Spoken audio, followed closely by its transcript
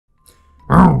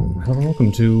Hello, welcome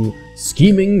to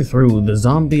Scheming Through the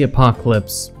Zombie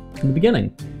Apocalypse. In the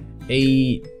beginning,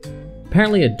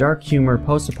 apparently a dark humor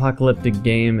post-apocalyptic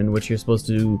game in which you're supposed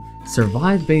to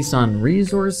survive based on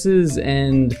resources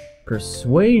and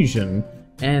persuasion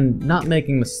and not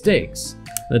making mistakes.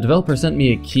 The developer sent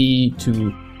me a key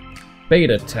to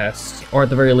beta test, or at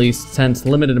the very least sent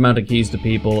limited amount of keys to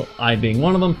people, I being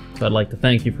one of them, so I'd like to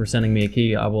thank you for sending me a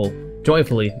key. I will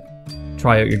joyfully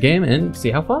try out your game and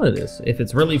see how fun it is. If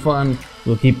it's really fun,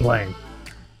 we'll keep playing.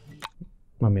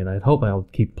 I mean, I'd hope I'll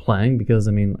keep playing, because,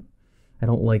 I mean, I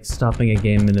don't like stopping a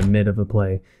game in the mid of a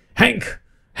play. Hank!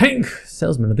 Hank!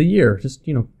 Salesman of the year. Just,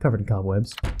 you know, covered in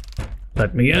cobwebs.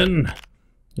 Let me in!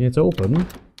 It's open.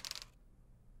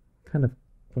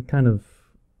 What kind of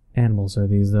animals are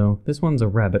these, though? This one's a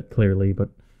rabbit, clearly, but...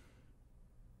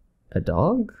 a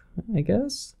dog, I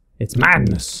guess? It's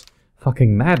madness!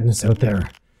 Fucking madness out there.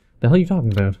 The hell are you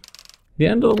talking about? The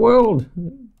end of the world!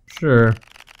 Sure.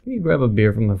 Can you grab a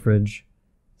beer from the fridge?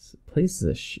 This place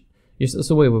is a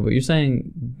so wait, you're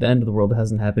saying the end of the world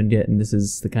hasn't happened yet, and this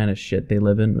is the kind of shit they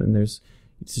live in, and it's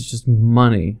just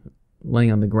money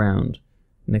laying on the ground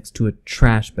next to a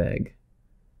trash bag.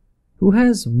 Who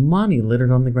has money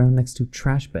littered on the ground next to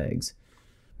trash bags?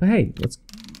 But hey,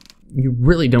 you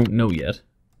really don't know yet.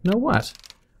 Know what?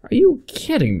 Are you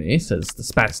kidding me? Says the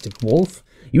spastic wolf.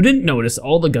 You didn't notice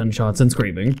all the gunshots and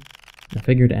screaming. I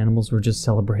figured animals were just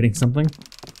celebrating something.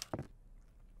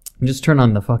 Just turn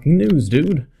on the fucking news,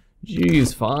 dude.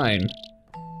 Jeez, fine.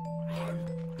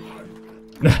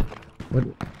 What?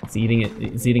 It's eating it.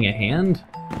 It's eating a hand?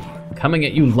 Coming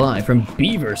at you live from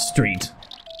Beaver Street.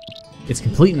 It's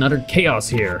complete and utter chaos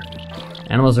here.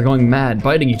 Animals are going mad,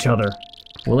 biting each other.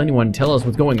 Will anyone tell us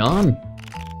what's going on?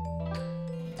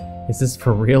 Is this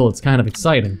for real? It's kind of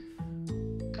exciting.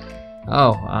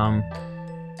 Oh,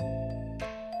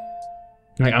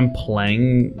 like I'm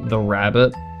playing the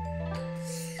rabbit.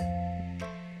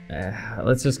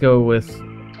 Let's go with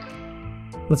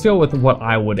what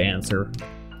I would answer.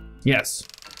 Yes.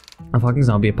 A fucking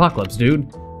zombie apocalypse,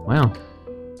 dude. Wow.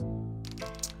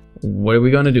 What are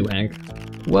we gonna do, Hank?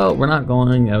 Well, we're not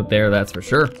going out there, that's for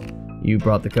sure. You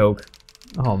brought the Coke.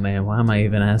 Oh man, why am I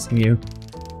even asking you?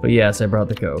 But yes, I brought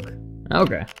the Coke.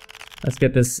 Okay. Let's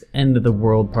get this end of the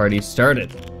world party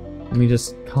started. Let me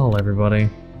just call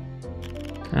everybody.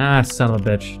 Ah, son of a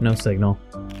bitch. No signal.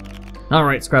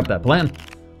 Alright, scrap that plan.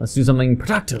 Let's do something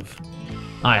productive.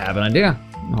 I have an idea.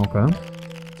 Okay.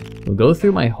 We'll go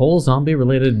through my whole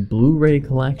zombie-related Blu-ray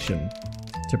collection.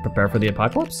 To prepare for the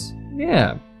apocalypse?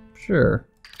 Yeah, sure.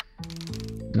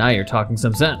 Now you're talking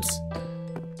some sense.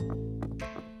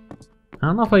 I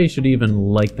don't know if I should even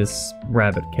like this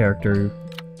rabbit character.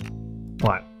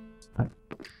 What?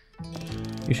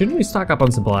 You shouldn't really stock up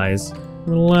on supplies.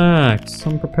 Relax,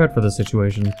 I'm prepared for this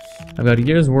situation. I've got a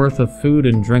year's worth of food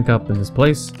and drink up in this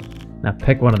place. Now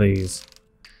pick one of these.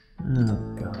 Oh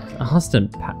god. Austin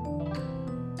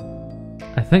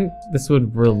I think this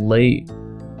would relate...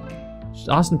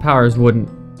 Austin Powers wouldn't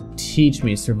teach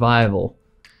me survival.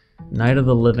 Night of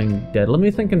the Living Dead. Let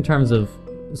me think in terms of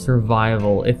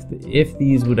survival, if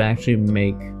these would actually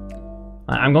make...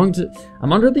 I'm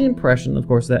under the impression, of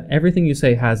course, that everything you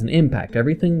say has an impact.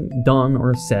 Everything done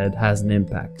or said has an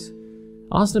impact.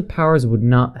 Austin Powers would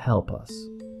not help us.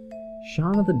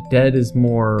 Shaun of the Dead is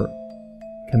more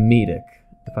comedic,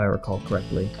 if I recall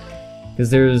correctly.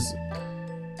 Because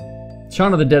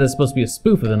Shaun of the Dead is supposed to be a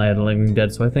spoof of the Night of the Living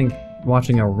Dead, so I think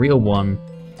watching a real one,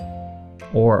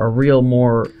 or a real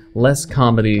less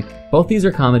comedy, both these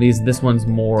are comedies, this one's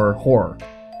more horror.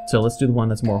 So let's do the one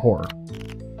that's more horror.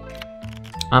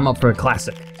 I'm up for a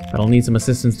classic, but I'll need some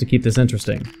assistance to keep this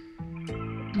interesting.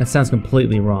 That sounds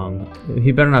completely wrong.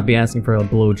 He better not be asking for a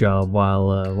blowjob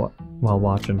while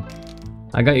watching.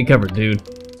 I got you covered, dude.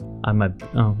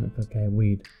 Oh, okay,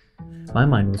 weed. My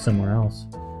mind was somewhere else.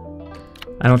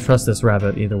 I don't trust this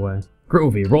rabbit either way.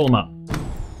 Groovy, roll him up.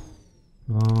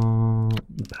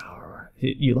 Power.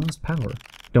 You lost power.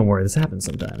 Don't worry, this happens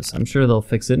sometimes. I'm sure they'll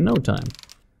fix it in no time.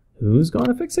 Who's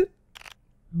gonna fix it?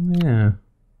 Oh yeah.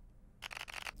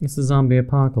 It's the zombie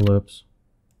apocalypse.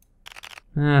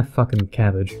 Ah, fucking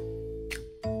cabbage.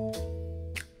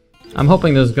 I'm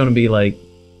hoping there's gonna be like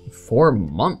 4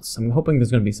 months. I'm hoping there's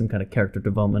gonna be some kind of character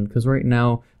development, because right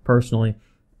now, personally,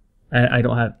 I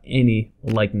don't have any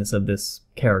likeness of this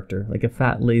character. Like a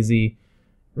fat, lazy,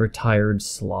 retired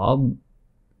slob.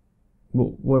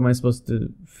 What am I supposed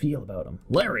to feel about him?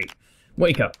 Larry,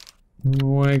 wake up.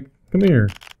 Wake, come here.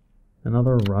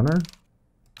 Another runner?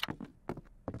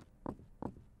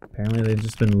 Apparently they've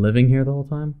just been living here the whole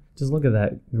time. Just look at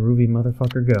that groovy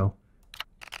motherfucker go.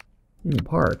 In the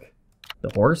park. The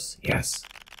horse? Yes.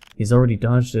 He's already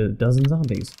dodged a dozen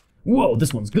zombies. Whoa,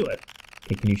 this one's good.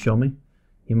 Okay, can you show me?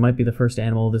 He might be the first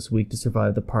animal this week to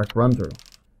survive the park run-through.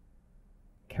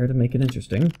 Care to make it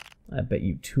interesting? I bet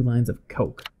you 2 lines of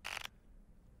coke.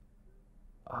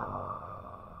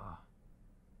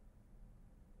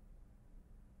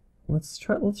 Let's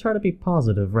try to be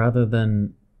positive rather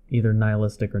than either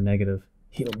nihilistic or negative.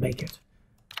 He'll make it.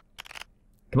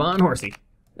 Come on, horsey.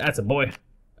 That's a boy.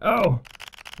 Oh!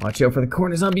 Watch out for the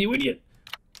corner zombie, you idiot!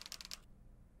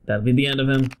 That'll be the end of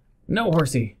him. No,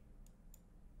 horsey!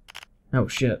 Oh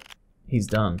shit. He's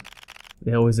done.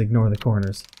 They always ignore the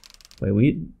corners. Wait,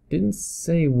 we didn't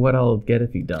say what I'll get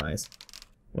if he dies.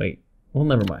 Wait, well,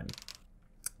 never mind.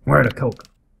 We're out of coke.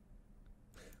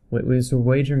 Wait, so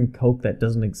we're wagering coke that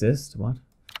doesn't exist? What?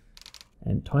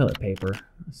 And toilet paper.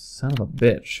 Son of a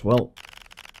bitch. Well,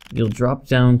 you'll drop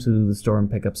down to the store and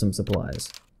pick up some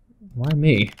supplies. Why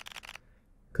me?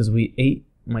 Because we ate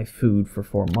my food for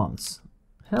 4 months.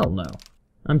 Hell no.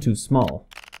 I'm too small.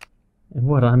 And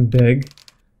what, I'm big?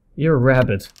 You're a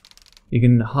rabbit. You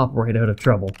can hop right out of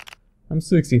trouble. I'm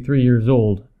 63 years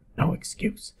old. No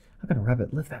excuse. How can a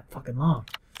rabbit live that fucking long?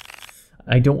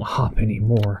 I don't hop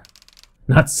anymore.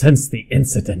 Not since the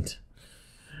incident.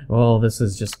 Well, this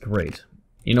is just great.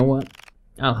 You know what?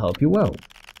 I'll help you out.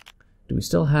 Do we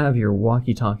still have your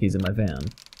walkie-talkies in my van?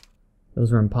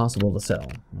 Those are impossible to sell.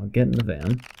 I'll get in the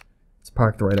van. It's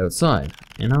parked right outside,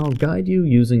 and I'll guide you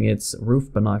using its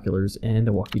roof binoculars and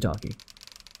a walkie-talkie.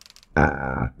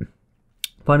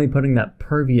 Funny putting that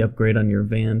pervy upgrade on your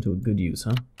van to a good use,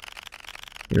 huh?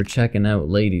 You're checking out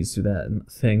ladies through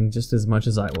that thing just as much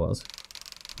as I was.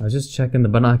 I was just checking the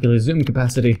binocular zoom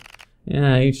capacity.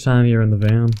 Yeah, each time you're in the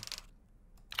van.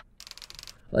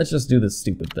 Let's just do this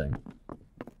stupid thing.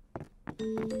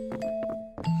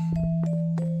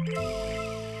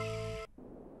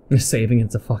 Saving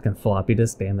it's a fucking floppy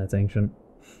disk. Damn, that's ancient.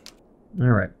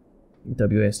 Alright.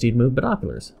 WASD to move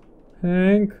binoculars.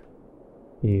 Hank?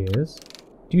 Yes?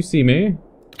 Do you see me?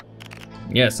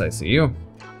 Yes, I see you.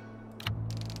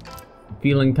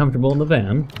 Feeling comfortable in the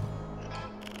van?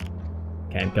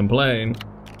 Can't complain.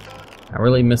 I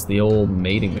really miss the old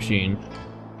mating machine.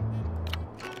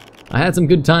 I had some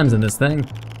good times in this thing.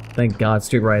 Thank God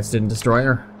street riots didn't destroy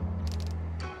her.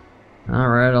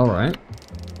 Alright, alright.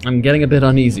 I'm getting a bit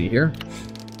uneasy here.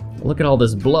 Look at all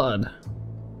this blood.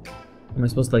 Am I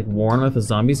supposed to, like, warn if a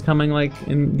zombie's coming, like,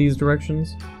 in these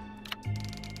directions?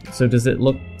 So does it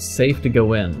look safe to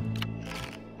go in?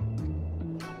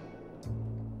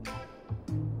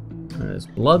 There's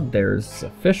blood, there's a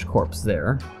fish corpse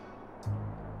there.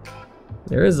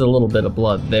 There is a little bit of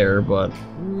blood there, but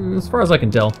as far as I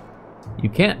can tell, you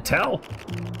can't tell?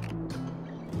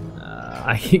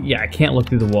 Yeah, I can't look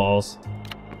through the walls.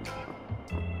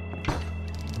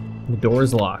 The door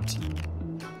is locked.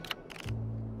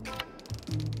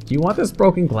 Do you want this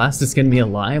broken glass to skin me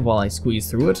alive while I squeeze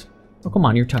through it? Oh, come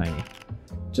on, you're tiny.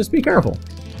 Just be careful.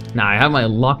 Now, I have my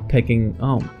lock-picking...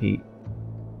 Oh, Pete.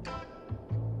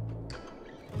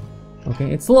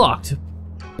 Okay, it's locked.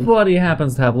 But he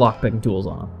happens to have lock-picking tools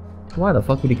on him. Why the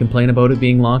fuck would he complain about it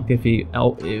being locked if he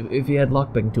had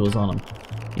lock-picking tools on him?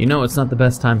 You know it's not the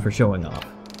best time for showing off.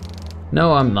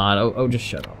 No, I'm not. Oh, just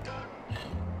shut up.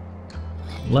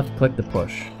 Left click to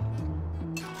push.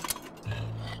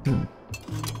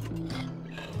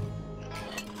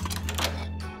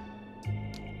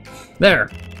 There!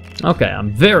 Okay,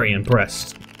 I'm very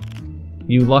impressed.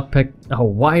 You lockpicked a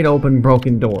wide open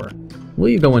broken door. Will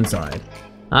you go inside?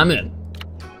 I'm in.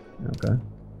 Okay.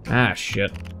 Ah,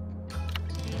 shit.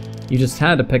 You just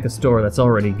had to pick a store that's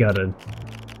already gutted.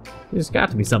 There's got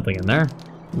to be something in there.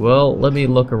 Well, let me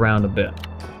look around a bit.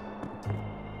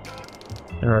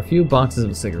 There are a few boxes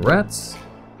of cigarettes.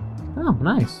 Oh,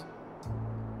 nice.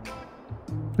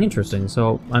 Interesting.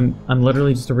 So I'm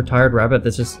literally just a retired rabbit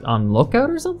that's just on lookout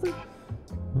or something?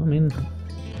 I mean,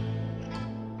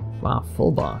 wow,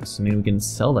 full box. I mean, we can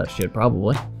sell that shit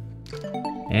probably.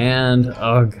 And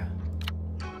ugh.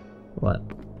 What?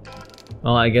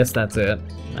 Well, I guess that's it.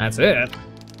 That's it.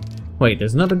 Wait,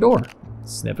 there's another door.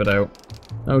 Snip it out.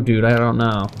 Oh, dude, I don't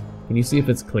know. Can you see if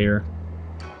it's clear?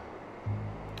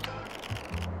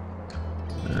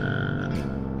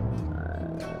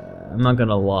 I'm not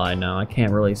gonna lie, no, I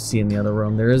can't really see in the other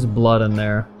room. There is blood in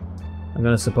there. I'm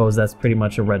gonna suppose that's pretty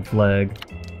much a red flag.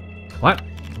 What?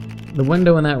 The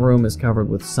window in that room is covered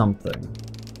with something.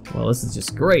 Well, this is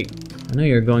just great. I know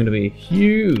you're going to be a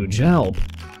huge help.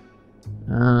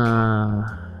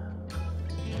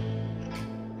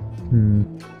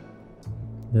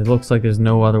 It looks like there's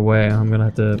no other way. I'm gonna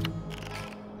have to...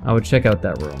 I would check out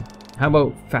that room. How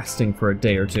about fasting for a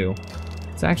day or two?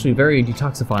 It's actually very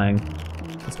detoxifying.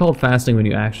 It's called fasting when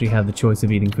you actually have the choice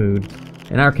of eating food.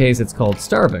 In our case, it's called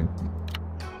starving.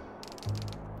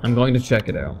 I'm going to check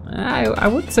it out. I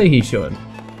would say he should.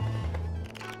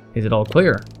 Is it all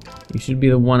clear? You should be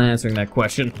the one answering that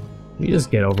question. You just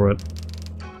get over it.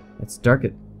 It's dark.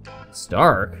 It's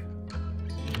dark?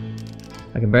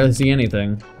 I can barely see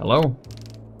anything. Hello?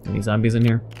 Any zombies in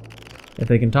here? If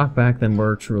they can talk back, then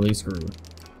we're truly screwed.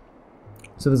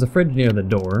 So there's a fridge near the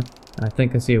door, and I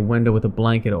think I see a window with a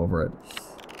blanket over it.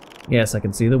 Yes, I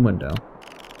can see the window.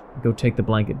 Go take the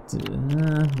blanket.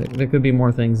 There could be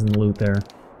more things in the loot there.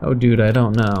 Oh, dude, I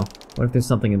don't know. What if there's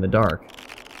something in the dark?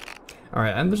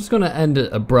 Alright, I'm just going to end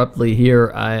it abruptly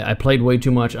here. I played way too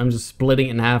much. I'm just splitting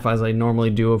it in half as I normally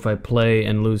do if I play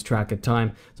and lose track of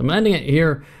time. So I'm ending it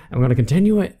here. I'm going to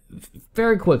continue it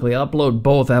very quickly. I'll upload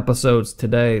both episodes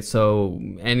today, so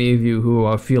any of you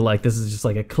who feel like this is just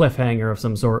like a cliffhanger of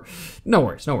some sort, no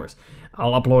worries, no worries.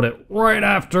 I'll upload it right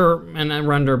after and then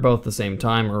render both at the same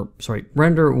time, or sorry,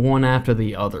 render one after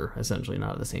the other, essentially,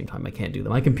 not at the same time. I can't do that.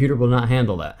 My computer will not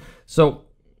handle that. So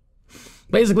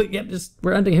basically, yep,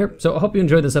 we're ending here. So I hope you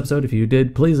enjoyed this episode. If you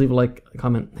did, please leave a like, a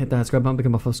comment, hit that subscribe button,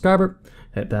 become a subscriber,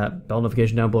 hit that bell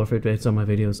notification down below for updates on my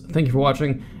videos. Thank you for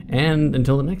watching, and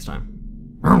until the next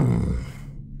time.